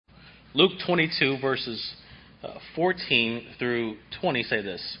Luke 22, verses 14 through 20 say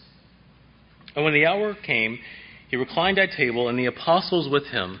this. And when the hour came, he reclined at table, and the apostles with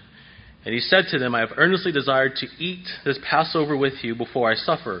him. And he said to them, I have earnestly desired to eat this Passover with you before I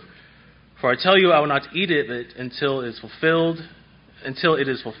suffer. For I tell you, I will not eat it until it is fulfilled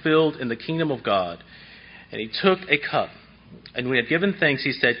in the kingdom of God. And he took a cup, and when he had given thanks,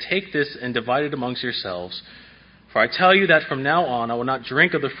 he said, Take this and divide it amongst yourselves. For I tell you that from now on I will not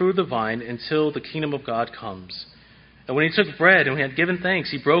drink of the fruit of the vine until the kingdom of God comes. And when he took bread, and when he had given thanks,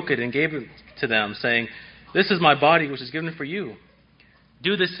 he broke it and gave it to them, saying, This is my body, which is given for you.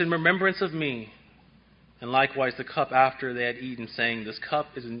 Do this in remembrance of me. And likewise the cup after they had eaten, saying, This cup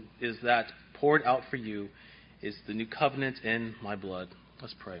is that poured out for you, is the new covenant in my blood.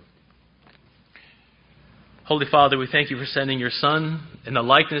 Let's pray. Holy Father, we thank you for sending your Son in the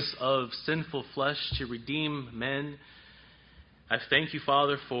likeness of sinful flesh to redeem men. I thank you,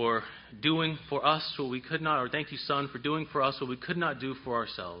 Father, for doing for us what we could not, or thank you, Son, for doing for us what we could not do for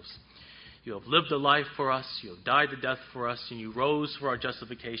ourselves. You have lived a life for us, you have died the death for us, and you rose for our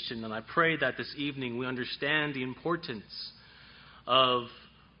justification. And I pray that this evening we understand the importance of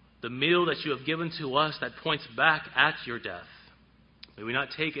the meal that you have given to us that points back at your death. May we not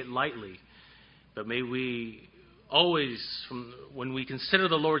take it lightly, but may we always, when we consider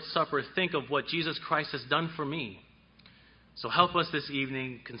the Lord's Supper, think of what Jesus Christ has done for me. So help us this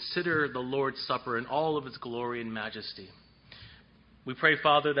evening consider the Lord's Supper in all of its glory and majesty. We pray,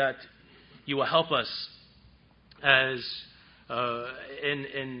 Father, that you will help us as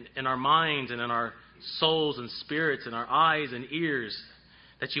in our minds and in our souls and spirits and our eyes and ears,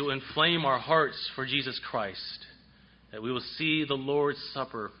 that you will inflame our hearts for Jesus Christ, that we will see the Lord's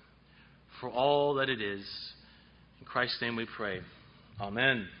Supper for all that it is. In Christ's name we pray.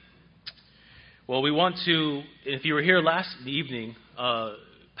 Amen. Well, we want to, if you were here last evening,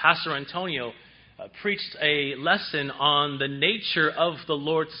 Pastor Antonio preached a lesson on the nature of the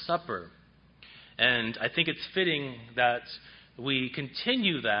Lord's Supper. And I think it's fitting that we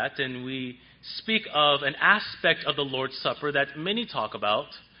continue that and we speak of an aspect of the Lord's Supper that many talk about,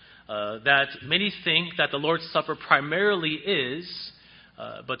 that many think that the Lord's Supper primarily is,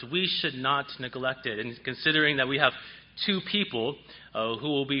 but we should not neglect it. And considering that we have two people who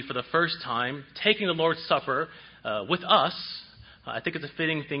will be for the first time taking the Lord's Supper with us, I think it's a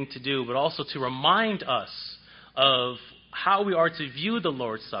fitting thing to do, but also to remind us of how we are to view the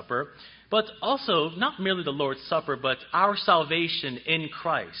Lord's Supper, but also not merely the Lord's Supper, but our salvation in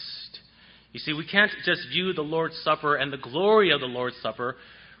Christ. You see, we can't just view the Lord's Supper and the glory of the Lord's Supper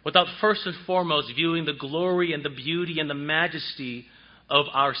without first and foremost viewing the glory and the beauty and the majesty of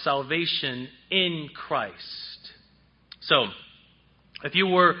our salvation in Christ. So,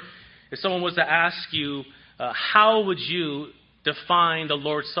 if someone was to ask you, how would you define the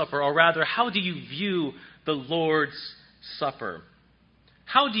Lord's Supper? Or rather, how do you view the Lord's Supper?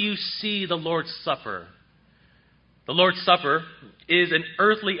 How do you see the Lord's Supper? The Lord's Supper is an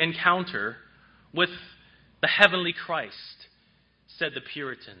earthly encounter with the heavenly Christ, said the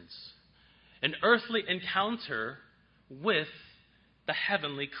Puritans. An earthly encounter with the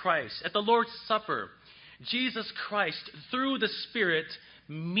heavenly Christ. At the Lord's Supper, Jesus Christ, through the Spirit,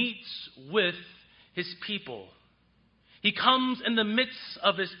 meets with his people. He comes in the midst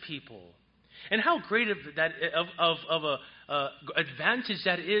of his people. And how great of a advantage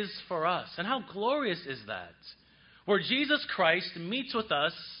that is for us. And how glorious is that? Where Jesus Christ meets with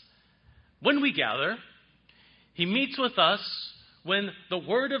us when we gather. He meets with us when the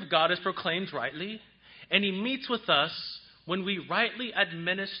Word of God is proclaimed rightly. And he meets with us when we rightly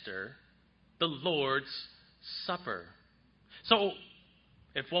administer the Lord's Supper. So,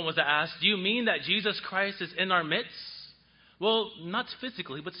 if one was to ask, do you mean that Jesus Christ is in our midst? Well, not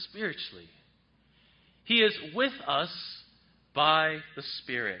physically, but spiritually. He is with us by the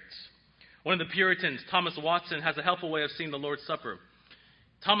Spirit. One of the Puritans, Thomas Watson, has a helpful way of seeing the Lord's Supper.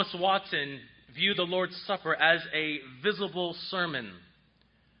 Thomas Watson viewed the Lord's Supper as a visible sermon,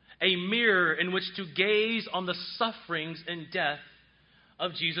 a mirror in which to gaze on the sufferings and death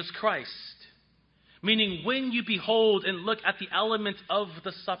of Jesus Christ. Meaning, when you behold and look at the elements of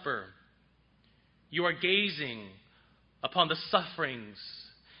the supper, you are gazing upon the sufferings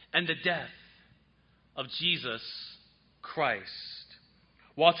and the death of Jesus Christ.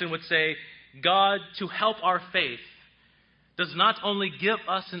 Watson would say, God, to help our faith, does not only give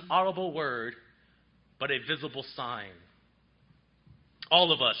us an audible word, but a visible sign.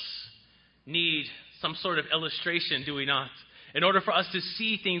 All of us need some sort of illustration, do we not? In order for us to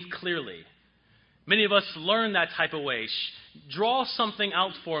see things clearly. Many of us learn that type of way. Draw something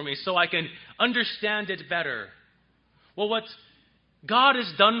out for me so I can understand it better. Well, what God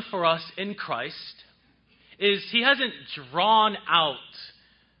has done for us in Christ is he hasn't drawn out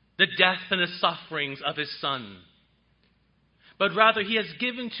the death and the sufferings of his Son, but rather he has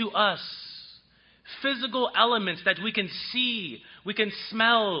given to us physical elements that we can see, we can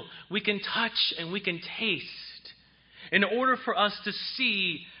smell, we can touch, and we can taste in order for us to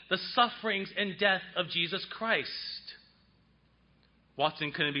see the sufferings and death of Jesus Christ.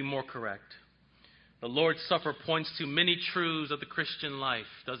 Watson couldn't be more correct. The Lord's Supper points to many truths of the Christian life,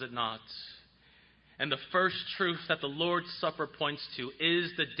 does it not? And the first truth that the Lord's Supper points to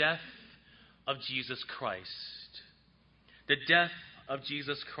is the death of Jesus Christ. The death of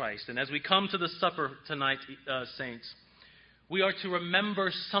Jesus Christ. And as we come to the supper tonight, saints, we are to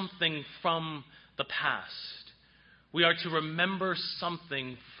remember something from the past. We are to remember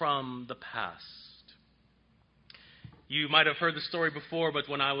something from the past. You might have heard the story before, but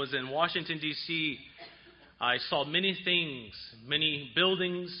when I was in Washington, D.C., I saw many things, many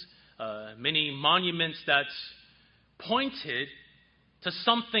buildings, many monuments that pointed to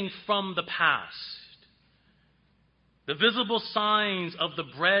something from the past. The visible signs of the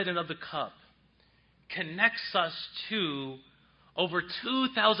bread and of the cup connects us to over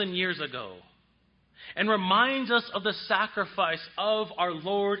 2,000 years ago and reminds us of the sacrifice of our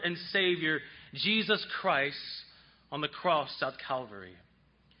Lord and Savior, Jesus Christ, on the cross at Calvary.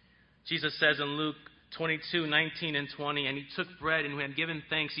 Jesus says in Luke 22:19 and 20, and he took bread, and when he had given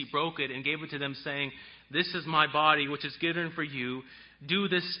thanks, he broke it and gave it to them, saying, "This is my body, which is given for you. Do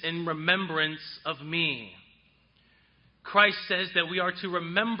this in remembrance of me." Christ says that we are to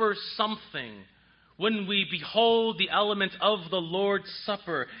remember something when we behold the elements of the Lord's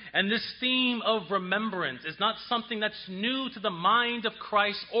Supper. And this theme of remembrance is not something that's new to the mind of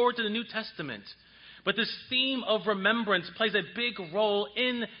Christ or to the New Testament. But this theme of remembrance plays a big role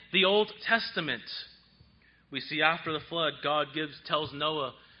in the Old Testament. We see after the flood, God tells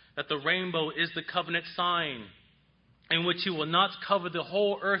Noah that the rainbow is the covenant sign, in which he will not cover the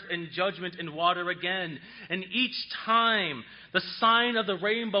whole earth in judgment and water again. And each time the sign of the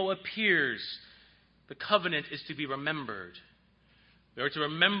rainbow appears, the covenant is to be remembered. We are to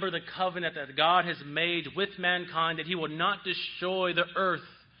remember the covenant that God has made with mankind, that he will not destroy the earth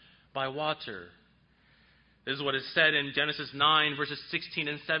by water. This is what is said in Genesis 9, verses 16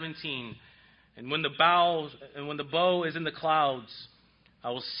 and 17. And when the bow is in the clouds, I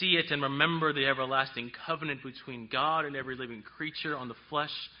will see it and remember the everlasting covenant between God and every living creature on the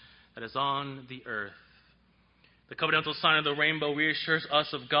flesh that is on the earth. The covenantal sign of the rainbow reassures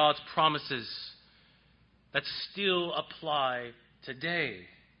us of God's promises that still apply today.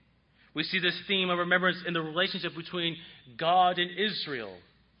 We see this theme of remembrance in the relationship between God and Israel.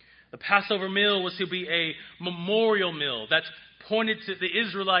 The Passover meal was to be a memorial meal that pointed to the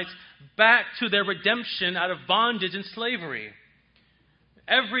Israelites back to their redemption out of bondage and slavery.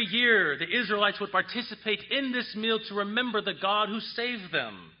 Every year, the Israelites would participate in this meal to remember the God who saved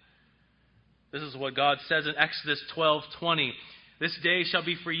them. This is what God says in Exodus 12:20. "This day shall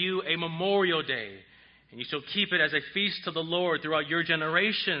be for you a memorial day, and you shall keep it as a feast to the Lord throughout your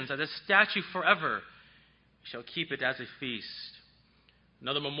generations, as a statute forever. You shall keep it as a feast."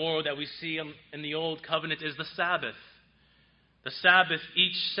 Another memorial that we see in the Old Covenant is the Sabbath. The Sabbath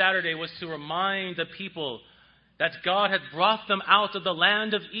each Saturday was to remind the people that God had brought them out of the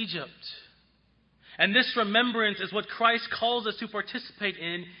land of Egypt. And this remembrance is what Christ calls us to participate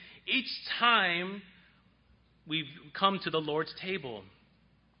in each time we come to the Lord's table.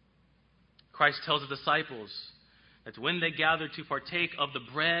 Christ tells the disciples that when they gather to partake of the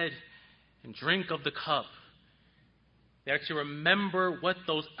bread and drink of the cup, they are to remember what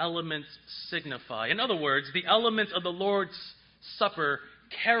those elements signify. In other words, the elements of the Lord's Supper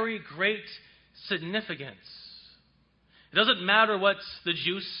carry great significance. It doesn't matter what the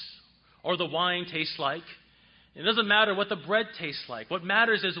juice or the wine tastes like. It doesn't matter what the bread tastes like. What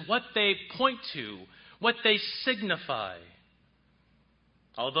matters is what they point to, what they signify.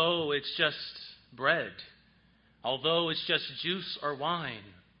 Although it's just bread, although it's just juice or wine,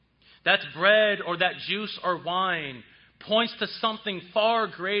 that bread or that juice or wine points to something far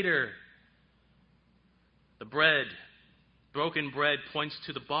greater. The bread, broken bread, points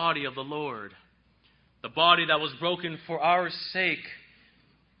to the body of the Lord. The body that was broken for our sake.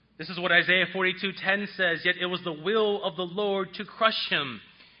 This is what Isaiah 42:10 says, "Yet it was the will of the Lord to crush him."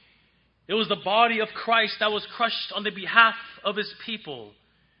 It was the body of Christ that was crushed on the behalf of his people.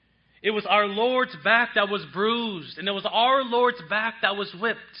 It was our Lord's back that was bruised, and it was our Lord's back that was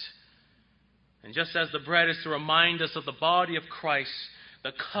whipped. And just as the bread is to remind us of the body of Christ,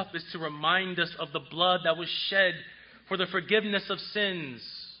 the cup is to remind us of the blood that was shed for the forgiveness of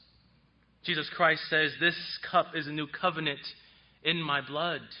sins. Jesus Christ says, "This cup is a new covenant in my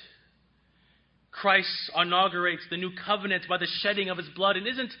blood. Christ inaugurates the new covenant by the shedding of his blood. And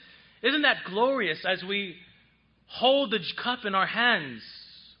isn't that glorious as we hold the cup in our hands?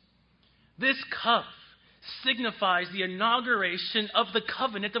 This cup signifies the inauguration of the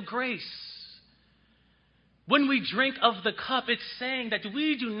covenant of grace. When we drink of the cup, it's saying that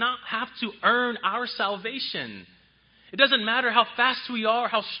we do not have to earn our salvation. It doesn't matter how fast we are,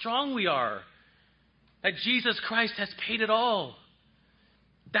 how strong we are, that Jesus Christ has paid it all.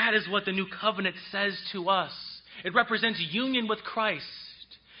 That is what the new covenant says to us. It represents union with Christ.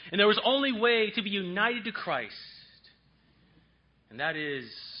 And there was only way to be united to Christ. And that is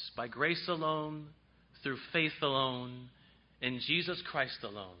by grace alone, through faith alone, in Jesus Christ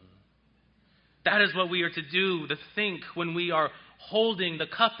alone. That is what we are to do, to think when we are holding the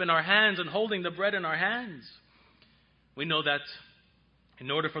cup in our hands and holding the bread in our hands. We know that in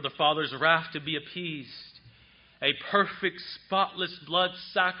order for the Father's wrath to be appeased, a perfect, spotless blood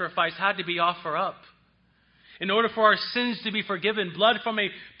sacrifice had to be offered up. In order for our sins to be forgiven, blood from a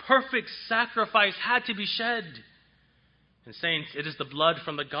perfect sacrifice had to be shed. And saints, it is the blood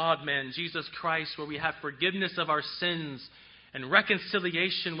from the God-man, Jesus Christ, where we have forgiveness of our sins and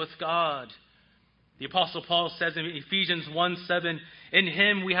reconciliation with God. The Apostle Paul says in Ephesians 1:7, in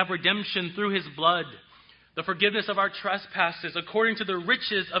him we have redemption through his blood, the forgiveness of our trespasses, according to the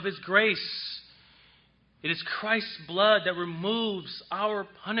riches of his grace. It is Christ's blood that removes our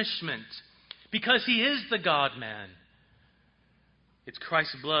punishment because he is the God-man. It's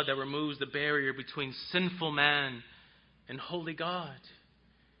Christ's blood that removes the barrier between sinful man and holy God.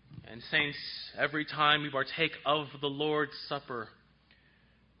 And saints, every time we partake of the Lord's Supper,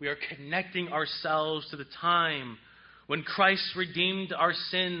 we are connecting ourselves to the time when Christ redeemed our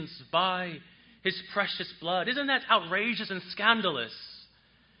sins by his precious blood. Isn't that outrageous and scandalous?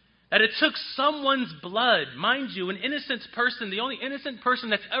 That it took someone's blood, mind you, an innocent person, the only innocent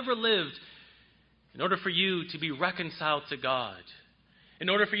person that's ever lived, in order for you to be reconciled to God. In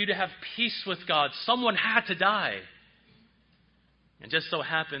order for you to have peace with God, someone had to die. And just so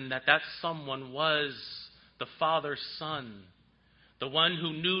happened that that someone was the Father's Son, the one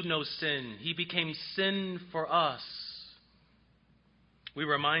who knew no sin. He became sin for us. We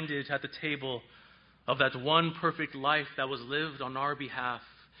were reminded at the table of that one perfect life that was lived on our behalf,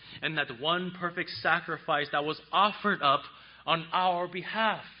 and that one perfect sacrifice that was offered up on our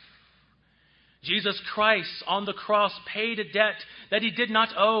behalf. Jesus Christ on the cross paid a debt that he did not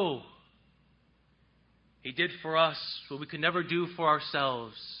owe. He did for us what we could never do for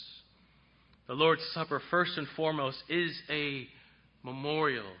ourselves. The Lord's Supper, first and foremost, is a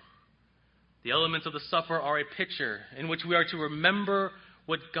memorial. The elements of the supper are a picture in which we are to remember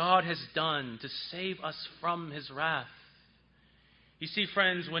what God has done to save us from his wrath. You see,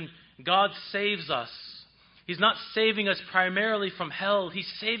 friends, when God saves us, he's not saving us primarily from hell.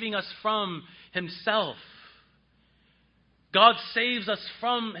 He's saving us from himself. God saves us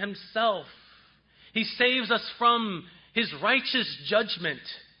from himself. He saves us from his righteous judgment.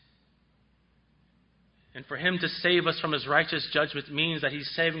 And for him to save us from his righteous judgment means that he's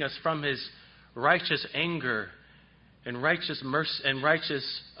saving us from his righteous anger and righteous mercy and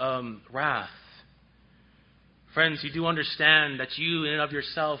righteous wrath. Friends, you do understand that you in and of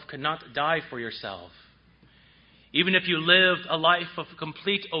yourself cannot die for yourself. Even if you lived a life of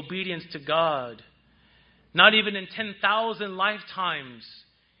complete obedience to God, not even in 10,000 lifetimes,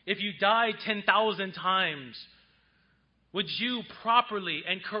 if you died 10,000 times, would you properly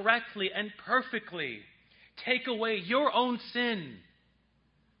and correctly and perfectly take away your own sin?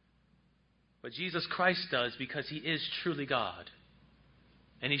 But Jesus Christ does, because he is truly God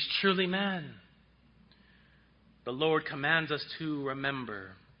and he's truly man. The Lord commands us to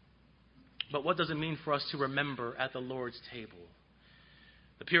remember. But what does it mean for us to remember at the Lord's table?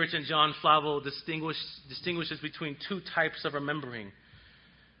 The Puritan John Flavel distinguishes between two types of remembering.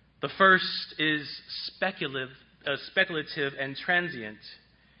 The first is speculative and transient,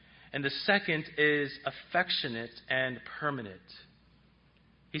 and the second is affectionate and permanent.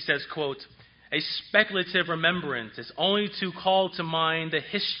 He says, quote, a speculative remembrance is only to call to mind the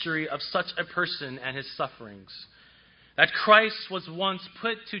history of such a person and his sufferings, that Christ was once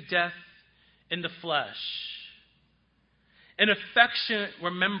put to death in the flesh. An affectionate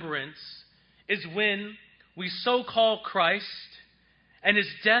remembrance is when we so call Christ and his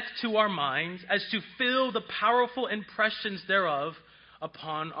death to our minds as to feel the powerful impressions thereof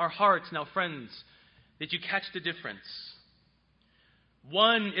upon our hearts. Now, friends, did you catch the difference?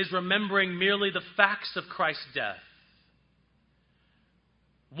 One is remembering merely the facts of Christ's death.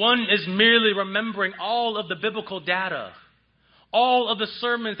 One is merely remembering all of the biblical data, all of the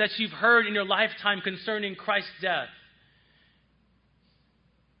sermons that you've heard in your lifetime concerning Christ's death.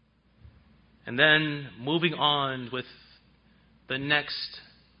 And then moving on with the next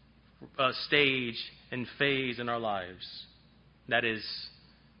stage and phase in our lives. That is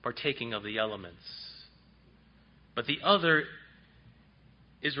partaking of the elements. But the other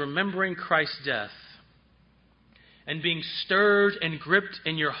is remembering Christ's death and being stirred and gripped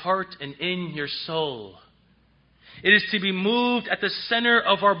in your heart and in your soul. It is to be moved at the center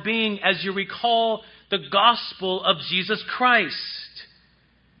of our being as you recall the gospel of Jesus Christ.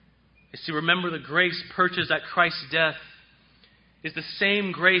 It's to remember the grace purchased at Christ's death is the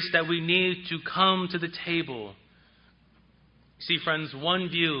same grace that we need to come to the table. See, friends, one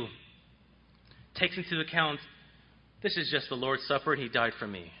view takes into account, this is just the Lord's Supper and He died for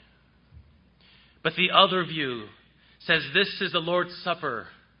me. But the other view says this is the Lord's Supper,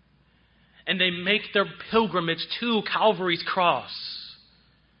 and they make their pilgrimage to Calvary's cross.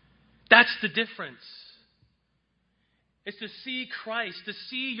 That's the difference. It's to see Christ, to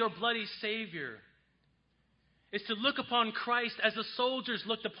see your bloody Savior. It's to look upon Christ as the soldiers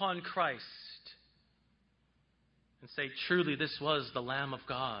looked upon Christ and say, truly, this was the Lamb of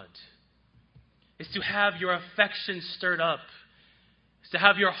God. It's to have your affection stirred up. It's to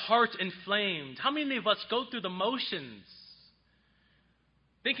have your heart inflamed. How many of us go through the motions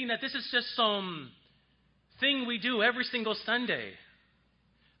thinking that this is just some thing we do every single Sunday?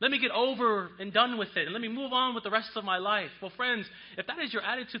 Let me get over and done with it, and let me move on with the rest of my life. Well, friends, if that is your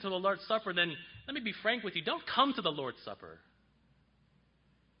attitude to the Lord's Supper, then let me be frank with you. Don't come to the Lord's Supper.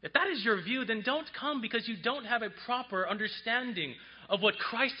 If that is your view, then don't come because you don't have a proper understanding of what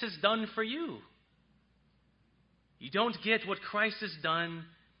Christ has done for you. You don't get what Christ has done,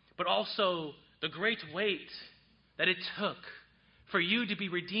 but also the great weight that it took for you to be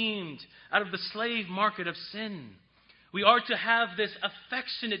redeemed out of the slave market of sin. We are to have this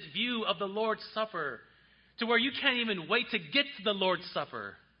affectionate view of the Lord's Supper to where you can't even wait to get to the Lord's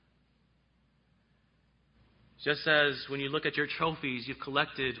Supper. Just as when you look at your trophies you've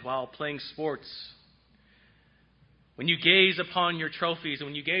collected while playing sports, when you gaze upon your trophies and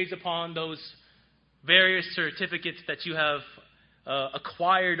when you gaze upon those various certificates that you have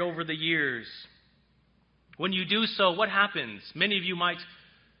acquired over the years, when you do so, what happens? Many of you might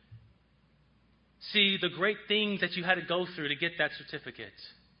see the great things that you had to go through to get that certificate.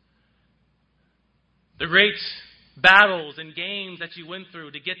 The great battles and games that you went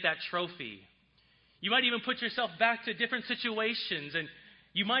through to get that trophy. You might even put yourself back to different situations and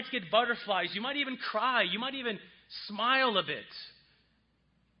you might get butterflies. You might even cry. You might even smile a bit.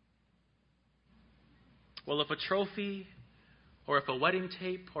 Well, if a trophy or if a wedding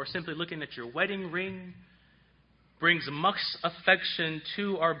tape or simply looking at your wedding ring brings much affection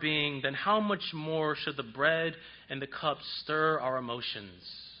to our being, then how much more should the bread and the cup stir our emotions?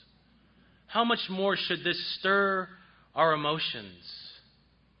 How much more should this stir our emotions?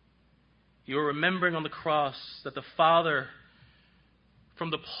 You are remembering on the cross that the Father, from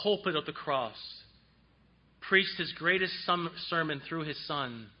the pulpit of the cross, preached His greatest sermon through His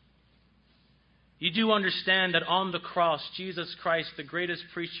Son. You do understand that on the cross, Jesus Christ, the greatest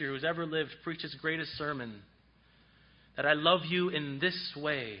preacher who's ever lived, preached His greatest sermon. That I love you in this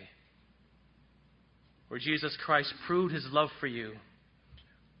way, where Jesus Christ proved His love for you.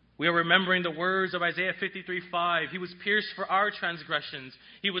 We are remembering the words of Isaiah 53:5. He was pierced for our transgressions.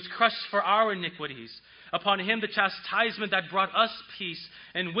 He was crushed for our iniquities. Upon Him the chastisement that brought us peace,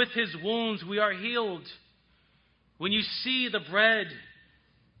 and with His wounds we are healed. When you see the bread,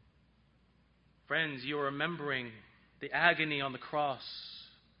 friends, you are remembering the agony on the cross.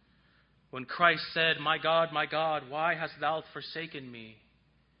 When Christ said, my God, why hast thou forsaken me?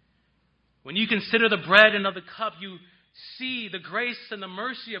 When you consider the bread and of the cup, you see the grace and the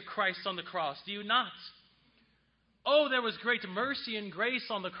mercy of Christ on the cross. Do you not? Oh, there was great mercy and grace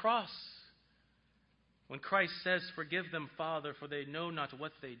on the cross. When Christ says, forgive them, Father, for they know not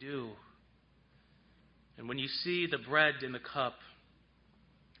what they do. And when you see the bread and the cup,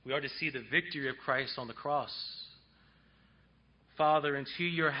 we are to see the victory of Christ on the cross. Father, into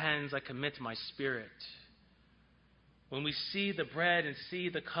your hands I commit my spirit. When we see the bread and see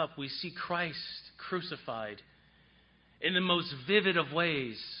the cup, we see Christ crucified in the most vivid of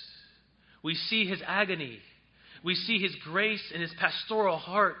ways. We see His agony. We see His grace and His pastoral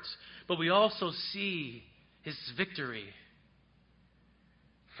heart, but we also see His victory.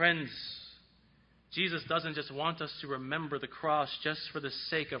 Friends, Jesus doesn't just want us to remember the cross just for the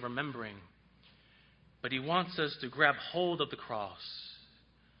sake of remembering. But He wants us to grab hold of the cross.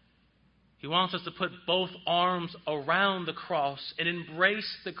 He wants us to put both arms around the cross and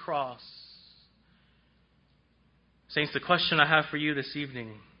embrace the cross. Saints, the question I have for you this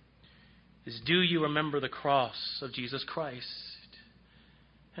evening is, do you remember the cross of Jesus Christ?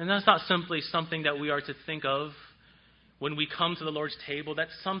 And that's not simply something that we are to think of when we come to the Lord's table.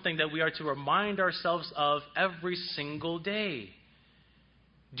 That's something that we are to remind ourselves of every single day.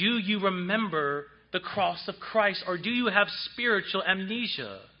 Do you remember the cross of Christ, or do you have spiritual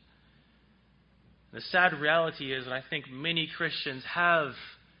amnesia? The sad reality is that I think many Christians have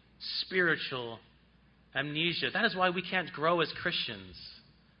spiritual amnesia. That is why we can't grow as Christians.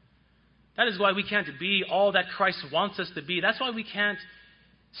 That is why we can't be all that Christ wants us to be. That's why we can't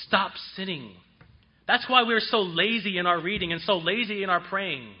stop sinning. That's why we're so lazy in our reading and so lazy in our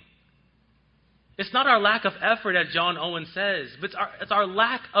praying. It's not our lack of effort, as John Owen says, but it's our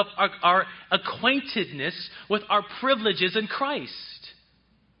lack of our acquaintedness with our privileges in Christ.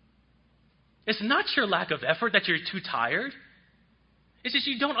 It's not your lack of effort that you're too tired. It's just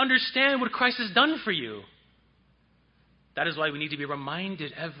you don't understand what Christ has done for you. That is why we need to be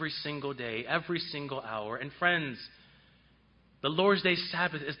reminded every single day, every single hour. And friends, the Lord's Day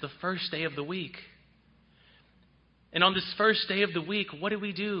Sabbath is the first day of the week. And on this first day of the week, what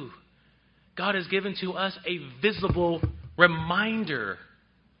do? God has given to us a visible reminder.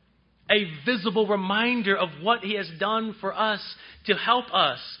 A visible reminder of what He has done for us to help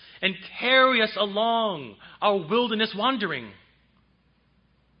us and carry us along our wilderness wandering.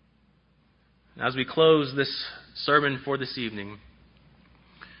 As we close this sermon for this evening,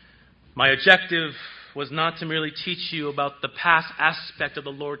 my objective was not to merely teach you about the past aspect of the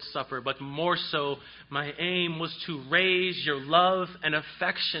Lord's Supper, but more so, my aim was to raise your love and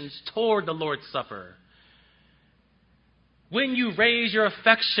affections toward the Lord's Supper. When you raise your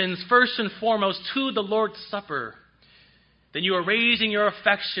affections first and foremost to the Lord's Supper, then you are raising your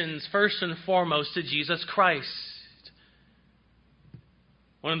affections first and foremost to Jesus Christ.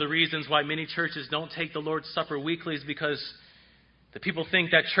 One of the reasons why many churches don't take the Lord's Supper weekly is because the people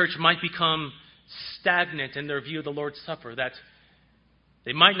think that church might become stagnant in their view of the Lord's Supper, that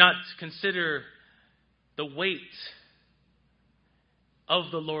they might not consider the weight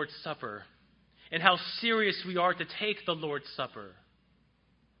of the Lord's Supper and how serious we are to take the Lord's Supper.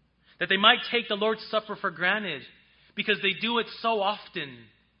 That they might take the Lord's Supper for granted because they do it so often,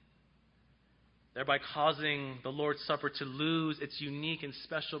 thereby causing the Lord's Supper to lose its unique and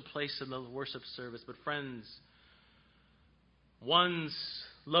special place in the worship service. But friends, one's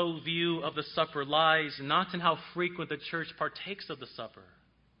low view of the supper lies not in how frequent the church partakes of the supper,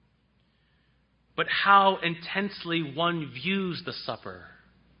 but how intensely one views the supper.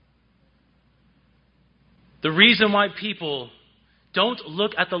 The reason why people don't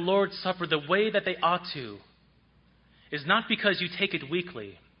look at the Lord's Supper the way that they ought to is not because you take it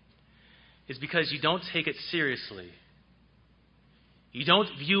weekly. It's because you don't take it seriously. You don't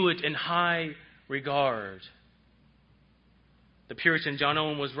view it in high regard. The Puritan John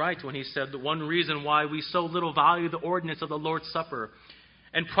Owen was right when he said that one reason why we so little value the ordinance of the Lord's Supper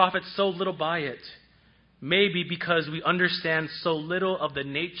and profit so little by it may be because we understand so little of the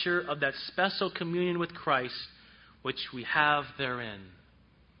nature of that special communion with Christ which we have therein.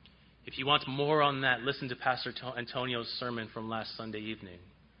 If you want more on that, listen to Pastor Antonio's sermon from last Sunday evening,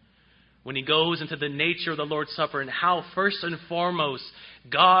 when he goes into the nature of the Lord's Supper and how, first and foremost,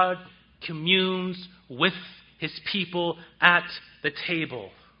 God communes with His people at the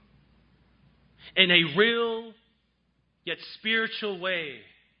table in a real yet spiritual way.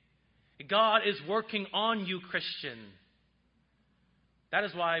 God is working on you, Christian. That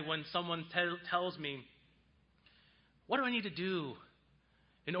is why when someone tells me, what do I need to do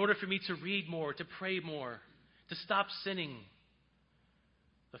in order for me to read more, to pray more, to stop sinning?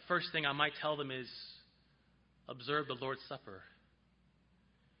 The first thing I might tell them is, observe the Lord's Supper.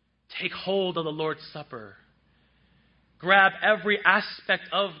 Take hold of the Lord's Supper. Grab every aspect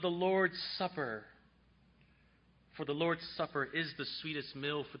of the Lord's Supper. For the Lord's Supper is the sweetest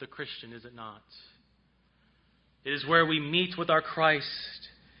meal for the Christian, is it not? It is where we meet with our Christ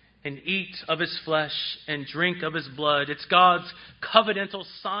and eat of His flesh and drink of His blood. It's God's covenantal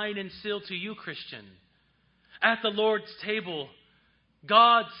sign and seal to you, Christian. At the Lord's table,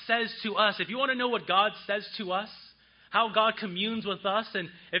 God says to us, if you want to know what God says to us, how God communes with us, and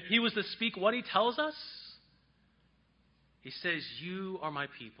if He was to speak what He tells us, He says, you are my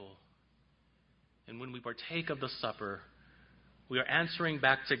people. And when we partake of the supper, we are answering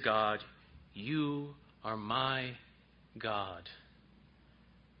back to God, you are my God.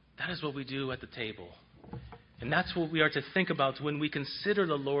 That is what we do at the table. And that's what we are to think about when we consider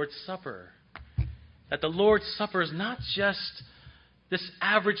the Lord's Supper. That the Lord's Supper is not just this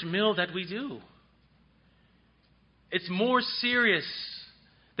average meal that we do. It's more serious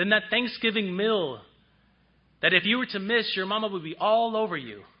than that Thanksgiving meal that if you were to miss, your mama would be all over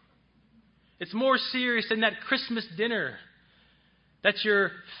you. It's more serious than that Christmas dinner that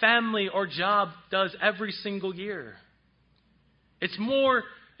your family or job does every single year. It's more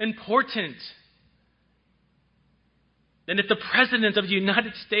important than if the President of the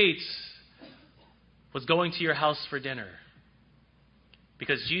United States was going to your house for dinner.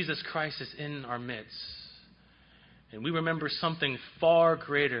 Because Jesus Christ is in our midst. And we remember something far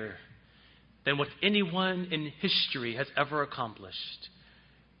greater than what anyone in history has ever accomplished.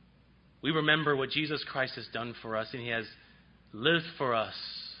 We remember what Jesus Christ has done for us, and He has lived for us,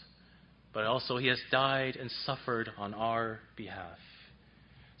 but also He has died and suffered on our behalf.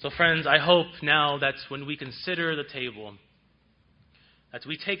 So friends, I hope now that when we consider the table, that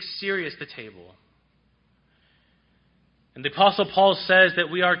we take serious the table. And the Apostle Paul says that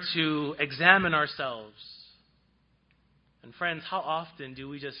we are to examine ourselves. And friends, how often do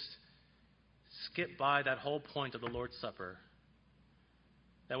we just skip by that whole point of the Lord's Supper?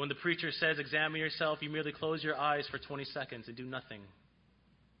 That when the preacher says, examine yourself, you merely close your eyes for 20 seconds and do nothing.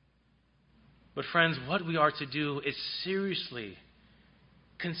 But friends, what we are to do is seriously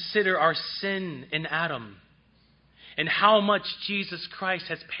consider our sin in Adam and how much Jesus Christ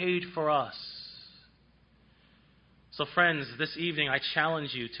has paid for us. So friends, this evening I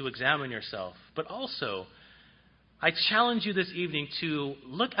challenge you to examine yourself, but also I challenge you this evening to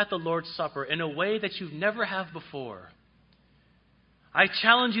look at the Lord's Supper in a way that you never have before. I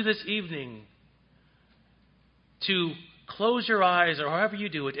challenge you this evening to close your eyes, or however you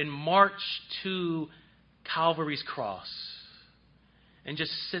do it, and march to Calvary's cross. And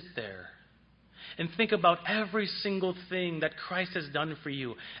just sit there and think about every single thing that Christ has done for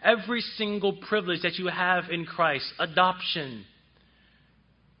you. Every single privilege that you have in Christ. Adoption,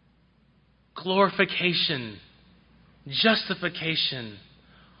 glorification, justification.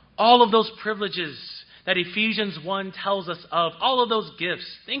 All of those privileges that Ephesians 1 tells us of. All of those gifts.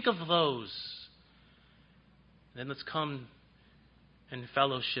 Think of those. Then let's come in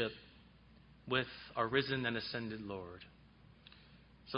fellowship with our risen and ascended Lord.